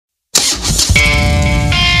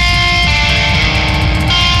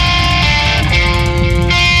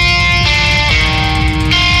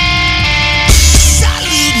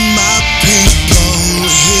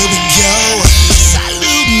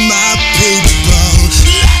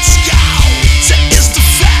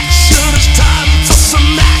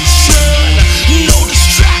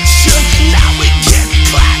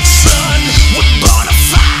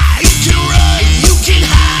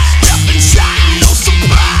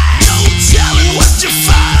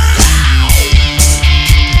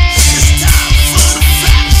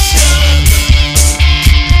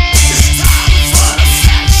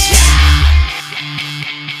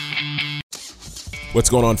What's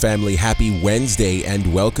going on, family? Happy Wednesday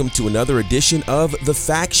and welcome to another edition of The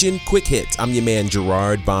Faction Quick Hits. I'm your man,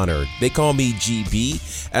 Gerard Bonner. They call me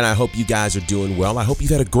GB, and I hope you guys are doing well. I hope you've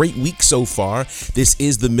had a great week so far. This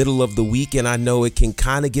is the middle of the week, and I know it can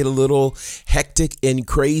kind of get a little hectic and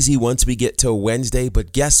crazy once we get to Wednesday,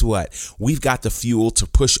 but guess what? We've got the fuel to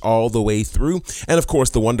push all the way through, and of course,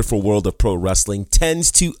 the wonderful world of pro wrestling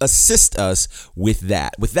tends to assist us with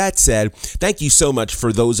that. With that said, thank you so much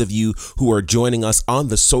for those of you who are joining us on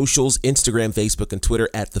the socials, Instagram, Facebook, and Twitter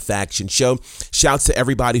at The Faction Show. Shouts to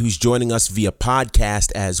everybody who's joining us via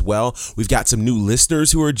podcast as well. We've got some new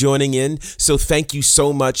listeners who are joining in, so thank you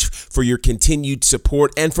so much for your continued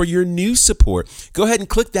support and for your new support. Go ahead and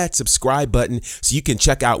click that subscribe button so you can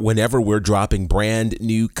check out whenever we're dropping brand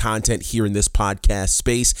new content here in this podcast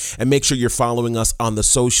space, and make sure you're following us on the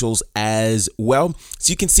socials as well so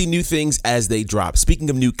you can see new things as they drop. Speaking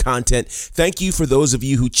of new content, thank you for those of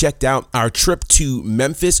you who checked out our trip to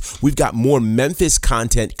Memphis. We've got more Memphis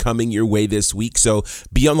content coming your way this week, so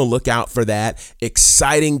be on the lookout for that.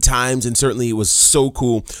 Exciting times, and certainly it was so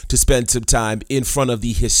cool to spend some time in front of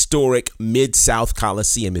the historic Mid-South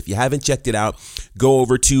Coliseum. If you haven't checked it out, go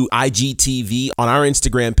over to IGTV on our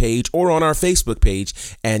Instagram page or on our Facebook page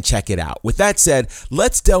and check it out. With that said,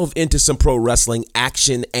 let's delve into some pro wrestling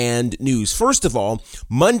action and news. First of all,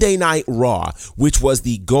 Monday Night Raw, which was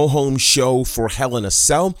the go-home show for Hell in a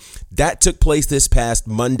Cell, that took place this past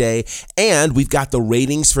Monday, and we've got the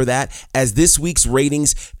ratings for that, as this week's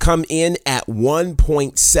ratings come in at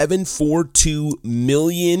 1.742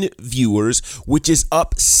 million viewers, which is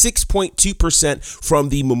up 6.2% from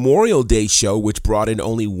the Memorial Day show, which brought in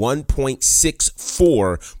only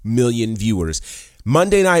 1.64 million viewers.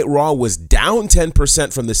 Monday Night Raw was down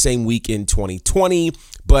 10% from the same week in 2020,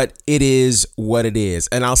 but it is what it is.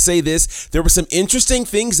 And I'll say this, there were some interesting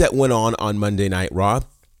things that went on Monday Night Raw.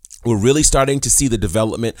 We're really starting to see the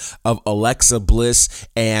development of Alexa Bliss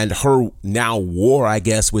and her now war, I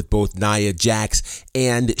guess, with both Nia Jax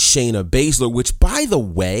and Shayna Baszler, which, by the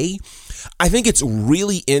way, I think it's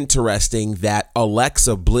really interesting that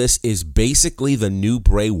Alexa Bliss is basically the new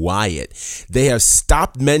Bray Wyatt. They have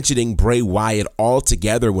stopped mentioning Bray Wyatt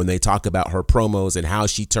altogether when they talk about her promos and how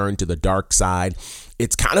she turned to the dark side.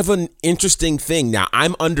 It's kind of an interesting thing. Now,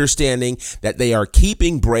 I'm understanding that they are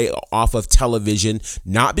keeping Bray off of television,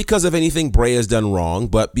 not because of anything Bray has done wrong,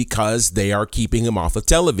 but because they are keeping him off of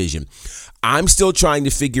television. I'm still trying to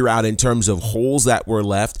figure out, in terms of holes that were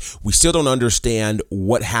left, we still don't understand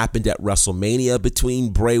what happened at WrestleMania between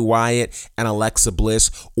Bray Wyatt and Alexa Bliss,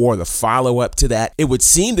 or the follow-up to that. It would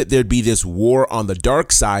seem that there'd be this war on the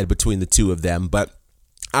dark side between the two of them, but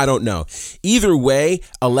I don't know. Either way,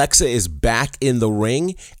 Alexa is back in the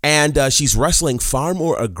ring, and she's wrestling far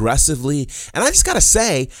more aggressively. And I just got to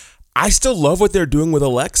say, I still love what they're doing with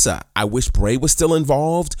Alexa. I wish Bray was still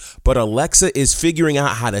involved, but Alexa is figuring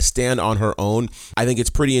out how to stand on her own. I think it's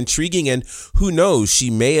pretty intriguing, and who knows, she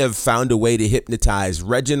may have found a way to hypnotize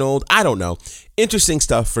Reginald. I don't know. Interesting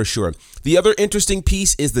stuff for sure. The other interesting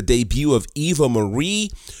piece is the debut of Eva Marie.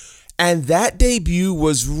 And that debut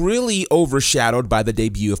was really overshadowed by the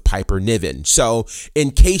debut of Piper Niven. So, in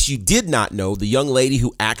case you did not know, the young lady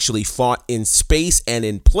who actually fought in space and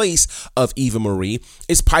in place of Eva Marie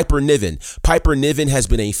is Piper Niven. Piper Niven has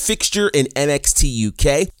been a fixture in NXT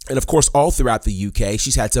UK, and of course, all throughout the UK.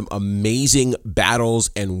 She's had some amazing battles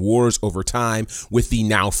and wars over time with the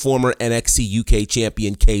now former NXT UK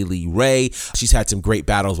champion Kay Lee Ray. She's had some great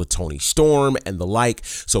battles with Toni Storm and the like.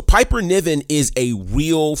 So Piper Niven is a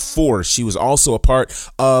real force. She was also a part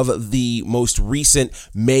of the most recent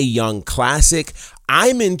Mae Young Classic.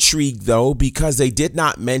 I'm intrigued, though, because they did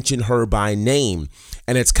not mention her by name.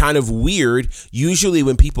 And it's kind of weird. Usually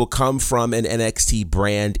when people come from an NXT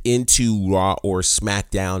brand into Raw or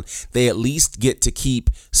SmackDown, they at least get to keep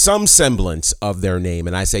some semblance of their name.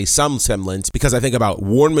 And I say some semblance because I think about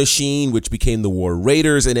War Machine, which became the War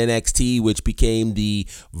Raiders in NXT, which became the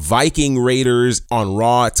Viking Raiders on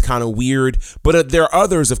Raw. It's kind of weird. But there are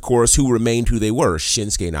others, of course, who remained who they were.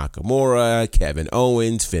 Shinsuke Nakamura, Kevin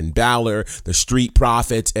Owens, Finn Balor, the Street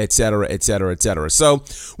Profits, etc., etc., etc. So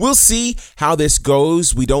we'll see how this goes.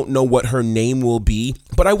 We don't know what her name will be,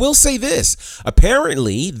 but I will say this.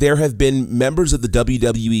 Apparently, there have been members of the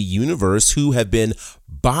WWE Universe who have been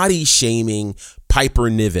body shaming Piper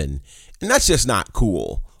Niven, and that's just not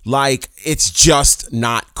cool. Like, it's just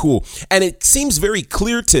not cool. And it seems very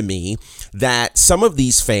clear to me that some of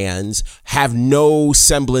these fans have no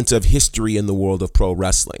semblance of history in the world of pro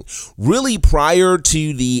wrestling. Really, prior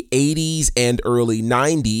to the 80s and early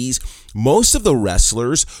 90s, most of the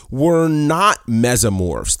wrestlers were not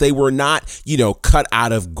mesomorphs. They were not, cut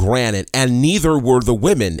out of granite, and neither were the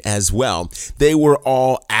women as well. They were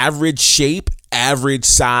all average shape, average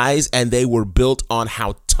size, and they were built on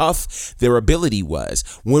how tough their ability was.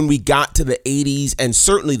 When we got to the 80s and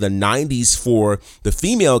certainly the 90s for the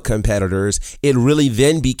female competitors, it really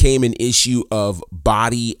then became an issue of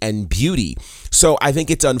body and beauty. So I think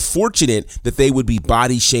it's unfortunate that they would be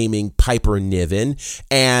body shaming Piper Niven,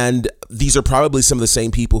 and these are probably some of the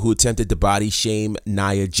same people who attempted to body shame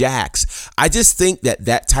Nia Jax. I just think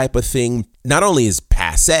that type of thing not only is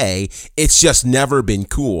passe, it's just never been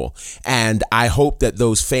cool. And I hope that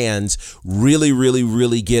those fans really, really,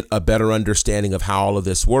 really get a better understanding of how all of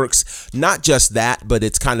this works. Not just that, but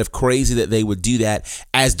it's kind of crazy that they would do that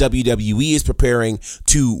as WWE is preparing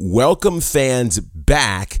to welcome fans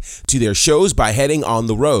back to their shows by heading on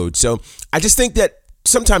the road. So I just think that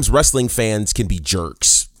sometimes wrestling fans can be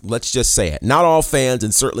jerks. Let's just say it. Not all fans,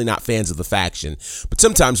 and certainly not fans of the faction, but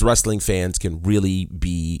sometimes wrestling fans can really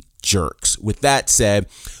be jerks. With that said,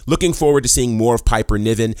 looking forward to seeing more of Piper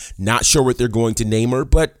Niven. Not sure what they're going to name her,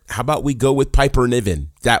 but how about we go with Piper Niven?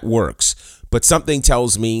 That works. But something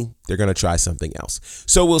tells me they're going to try something else.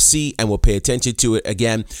 So we'll see, and we'll pay attention to it.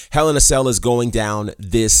 Again, Hell in a Cell is going down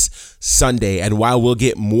this Sunday. And while we'll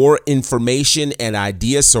get more information and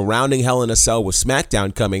ideas surrounding Hell in a Cell with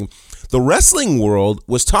SmackDown coming, the wrestling world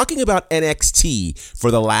was talking about NXT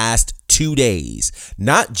for the last 2 days,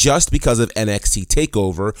 not just because of NXT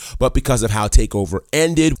TakeOver, but because of how TakeOver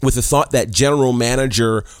ended, with the thought that general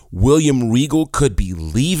manager William Regal could be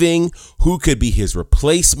leaving. Who could be his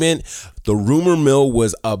replacement? The rumor mill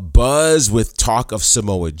was abuzz with talk of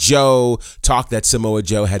Samoa Joe, talk that Samoa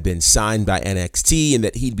Joe had been signed by NXT and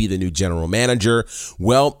that he'd be the new general manager.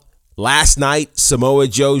 Well, last night, Samoa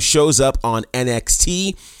Joe shows up on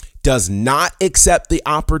NXT, does not accept the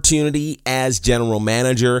opportunity as general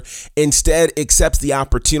manager, instead accepts the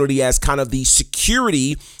opportunity as kind of the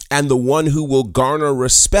security and the one who will garner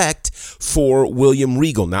respect for William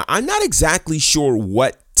Regal. Now, I'm not exactly sure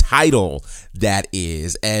what title that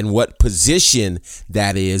is and what position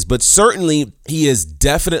that is, but certainly he is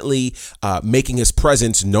definitely making his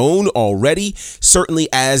presence known already, certainly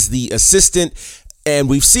as the assistant. And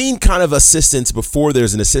we've seen kind of assistants before.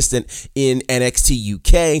 There's an assistant in NXT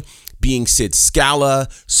UK being Sid Scala.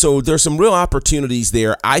 So there's some real opportunities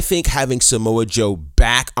there. I think having Samoa Joe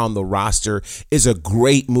back on the roster is a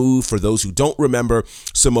great move. For those who don't remember,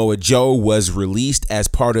 Samoa Joe was released as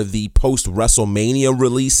part of the post-WrestleMania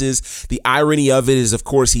releases. The irony of it is, of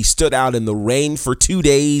course, he stood out in the rain for 2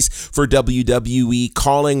 days for WWE,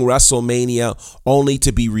 calling WrestleMania only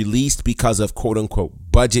to be released because of quote-unquote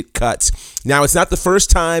budget cuts. Now, it's not the first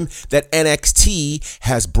time that NXT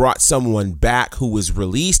has brought someone back who was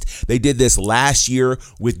released. They did this last year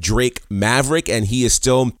with Drake Maverick, and he is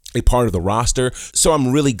still a part of the roster. So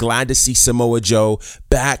I'm really glad to see Samoa Joe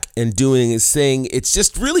back and doing his thing. It's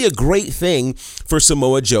just really a great thing for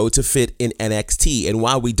Samoa Joe to fit in NXT. And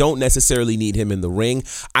while we don't necessarily need him in the ring,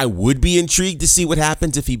 I would be intrigued to see what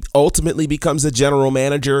happens if he ultimately becomes a general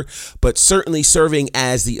manager, but certainly serving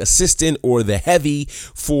as the assistant or the heavy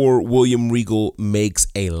for William Regal makes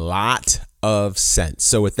a lot of sense.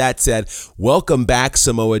 So with that said, welcome back,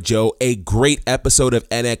 Samoa Joe. A great episode of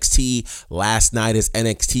NXT last night as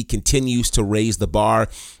NXT continues to raise the bar.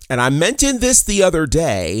 And I mentioned this the other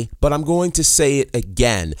day, but I'm going to say it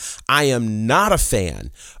again. I am not a fan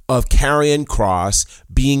of Karrion Kross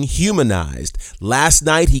being humanized. Last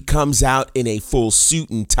night, he comes out in a full suit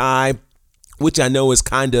and tie, which I know is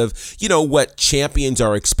kind of, what champions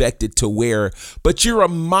are expected to wear. But you're a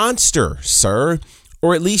monster, sir.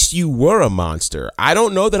 Or at least you were a monster. I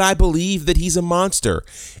don't know that I believe that he's a monster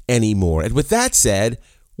anymore. And with that said,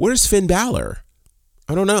 where's Finn Balor?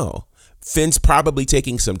 I don't know. Finn's probably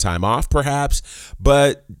taking some time off, perhaps.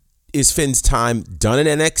 But is Finn's time done in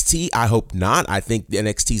NXT? I hope not. I think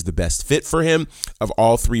NXT is the best fit for him of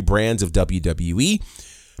all three brands of WWE.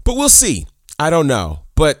 But we'll see. I don't know.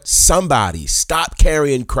 But somebody stop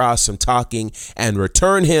Karrion Kross from talking and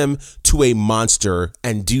return him to a monster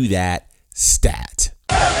and do that stat.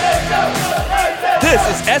 This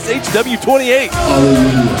is SHW28.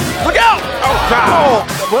 Look out! Oh, God.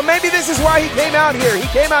 Oh, well, maybe this is why he came out here. He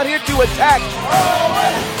came out here to attack.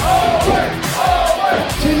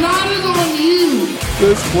 Tonight is on you.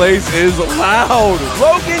 This place is loud.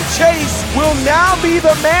 Logan Chase will now be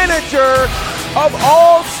the manager of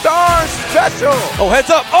All-Star Special. Oh, heads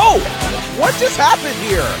up. Oh! What just happened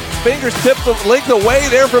here? Fingers tipped the length away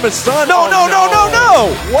there from his son. No.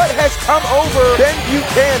 What has come over Ben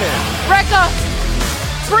Buchanan? Rekka,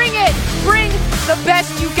 bring it. Bring the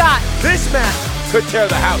best you got. This match could tear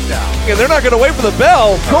the house down. And they're not going to wait for the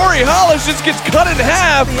bell. Corey Hollis just gets cut in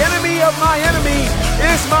half. The enemy of my enemy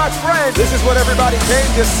is my friend. This is what everybody came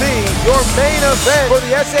to see. Your main event for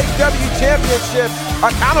the SHW Championship.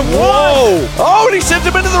 A count of one. Whoa. Oh, and he sends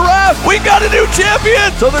him into the ref. We got a new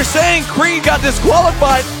champion. So they're saying Creed got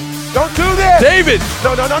disqualified. Don't do this. David.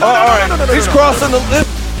 No. He's crossing the lip.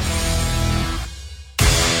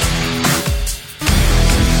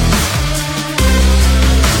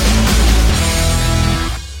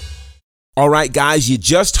 All right, guys, you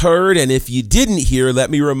just heard, and if you didn't hear, let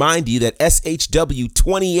me remind you that SHW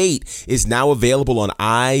 28 is now available on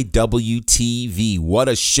IWTV. What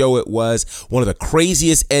a show it was. One of the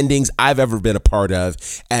craziest endings I've ever been a part of.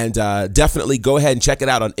 And definitely go ahead and check it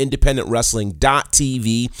out on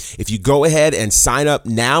independentwrestling.tv. If you go ahead and sign up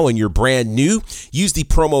now and you're brand new, use the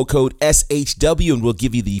promo code SHW and we'll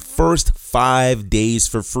give you the first 5 days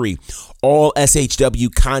for free. All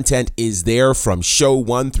SHW content is there from show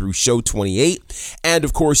 1 through show 28. And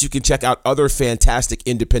of course, you can check out other fantastic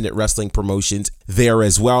independent wrestling promotions there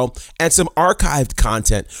as well. And some archived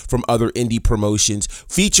content from other indie promotions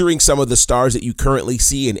featuring some of the stars that you currently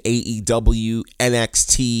see in AEW,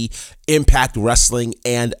 NXT, Impact Wrestling,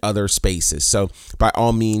 and other spaces. So by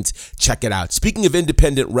all means, check it out. Speaking of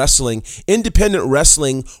independent wrestling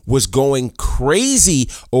was going crazy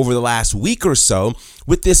over the last week or so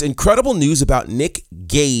with this incredible news about Nick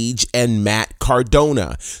Gage and Matt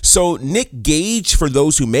Cardona. So Nick Gage, for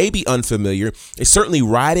those who may be unfamiliar, is certainly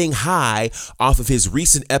riding high off of his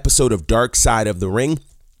recent episode of Dark Side of the Ring,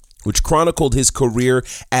 which chronicled his career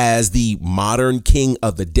as the modern king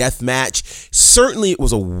of the death match. Certainly, it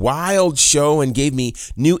was a wild show and gave me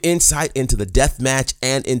new insight into the death match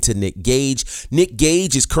and into Nick Gage. Nick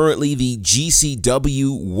Gage is currently the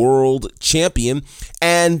GCW World Champion,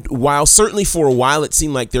 and while certainly for a while it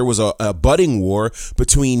seemed like there was a budding war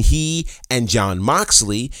between he and Jon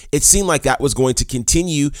Moxley, it seemed like that was going to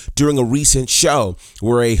continue during a recent show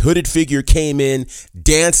where a hooded figure came in,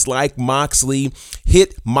 danced like Moxley,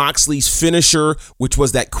 hit Moxley's finisher, which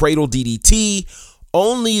was that cradle DDT,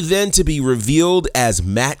 only then to be revealed as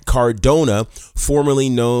Matt Cardona, formerly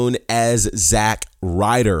known as Zack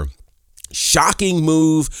Ryder. Shocking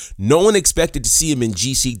move. No one expected to see him in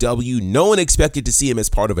GCW. No one expected to see him as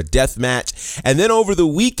part of a death match. And then over the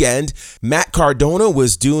weekend, Matt Cardona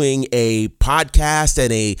was doing a podcast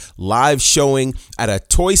and a live showing at a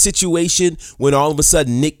toy situation when all of a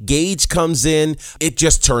sudden Nick Gage comes in. It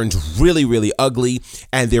just turned really, really ugly.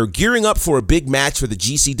 And they're gearing up for a big match for the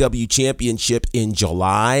GCW Championship in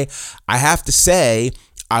July. I have to say,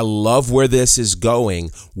 I love where this is going.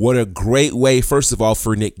 What a great way, first of all,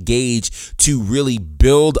 for Nick Gage to really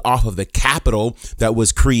build off of the capital that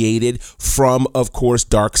was created from, of course,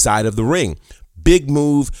 Dark Side of the Ring. Big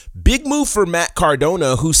move for Matt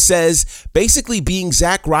Cardona, who says basically being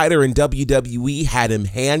Zack Ryder in WWE had him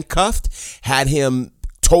handcuffed, had him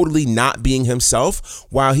totally not being himself.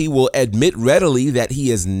 While he will admit readily that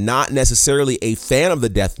he is not necessarily a fan of the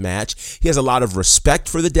death match, he has a lot of respect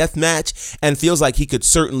for the death match and feels like he could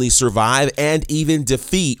certainly survive and even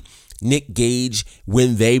defeat Nick Gage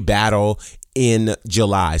when they battle in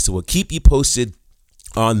July. So we'll keep you posted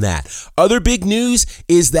on that. Other big news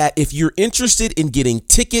is that if you're interested in getting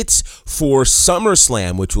tickets for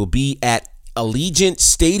SummerSlam, which will be at Allegiant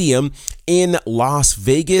Stadium in Las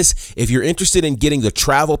Vegas, if you're interested in getting the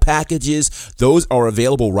travel packages, those are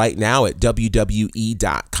available right now at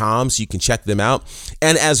WWE.com, so you can check them out.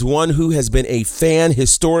 And as one who has been a fan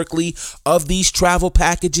historically of these travel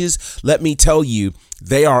packages, let me tell you,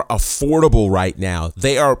 they are affordable right now.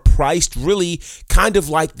 They are priced really kind of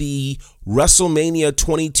like the WrestleMania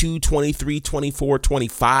 22, 23, 24,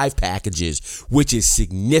 25 packages, which is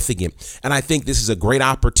significant. And I think this is a great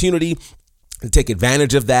opportunity to take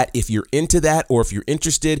advantage of that if you're into that or if you're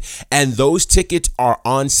interested. And those tickets are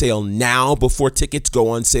on sale now before tickets go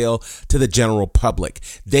on sale to the general public.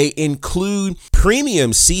 They include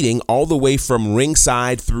premium seating all the way from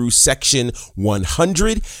ringside through section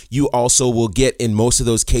 100. You also will get, in most of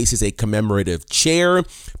those cases, a commemorative chair.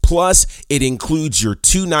 Plus, it includes your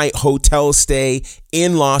 2-night hotel stay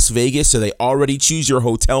in Las Vegas, so they already choose your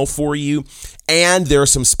hotel for you. And there are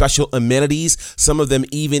some special amenities. Some of them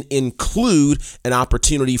even include an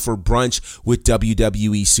opportunity for brunch with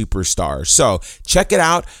WWE superstars. So check it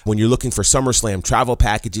out. When you're looking for SummerSlam travel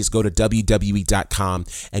packages, go to WWE.com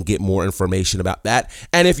and get more information about that.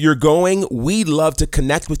 And if you're going, we'd love to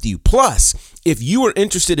connect with you. Plus, If you are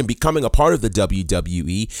interested in becoming a part of the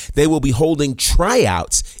WWE, they will be holding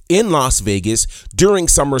tryouts in Las Vegas during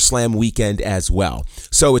SummerSlam weekend as well.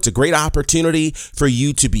 So it's a great opportunity for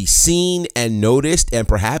you to be seen and noticed and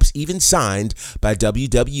perhaps even signed by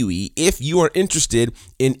WWE if you are interested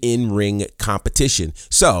in in-ring competition.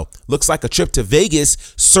 So looks like a trip to Vegas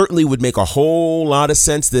certainly would make a whole lot of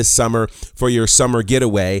sense this summer for your summer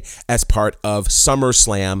getaway as part of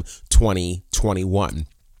SummerSlam 2021.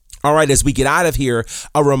 All right, as we get out of here,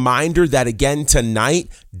 a reminder that again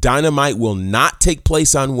tonight, Dynamite will not take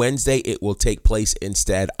place on Wednesday. It will take place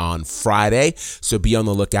instead on Friday. So be on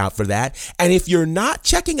the lookout for that. And if you're not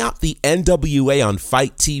checking out the NWA on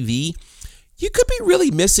Fight TV, you could be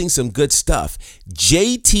really missing some good stuff.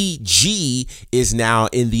 JTG is now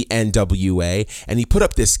in the NWA, and he put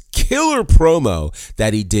up this killer promo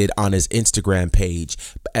that he did on his Instagram page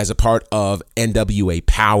as a part of NWA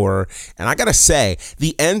Power. And I gotta say,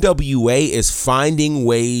 the NWA is finding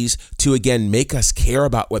ways to, again, make us care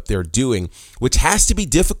about what they're doing, which has to be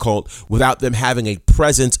difficult without them having a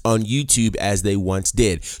presence on YouTube as they once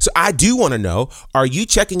did. So I do want to know, are you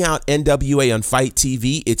checking out NWA on Fight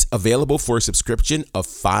TV? It's available for a subscription of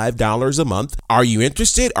 $5 a month. Are you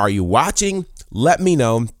interested? Are you watching? Let me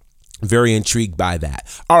know. Very intrigued by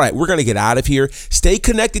that. All right, we're going to get out of here. Stay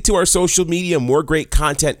connected to our social media. More great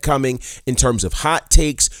content coming in terms of hot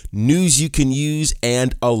takes, news you can use,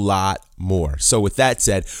 and a lot more. So with that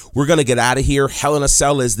said, we're going to get out of here. Hell in a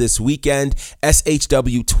Cell is this weekend.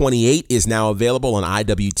 SHW 28 is now available on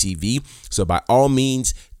IWTV. So by all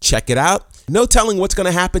means, check it out. No telling what's going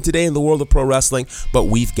to happen today in the world of pro wrestling, but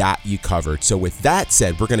we've got you covered. So with that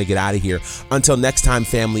said, we're going to get out of here. Until next time,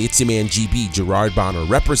 family, it's your man GB, Gerard Bonner,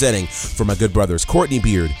 representing for my good brothers Courtney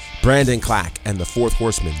Beard, Brandon Clack, and the Fourth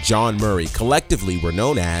Horseman, John Murray. Collectively, we're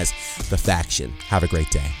known as The Faction. Have a great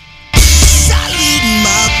day. Salute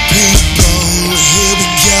my people, here we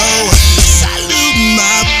go. Salute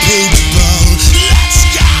my people.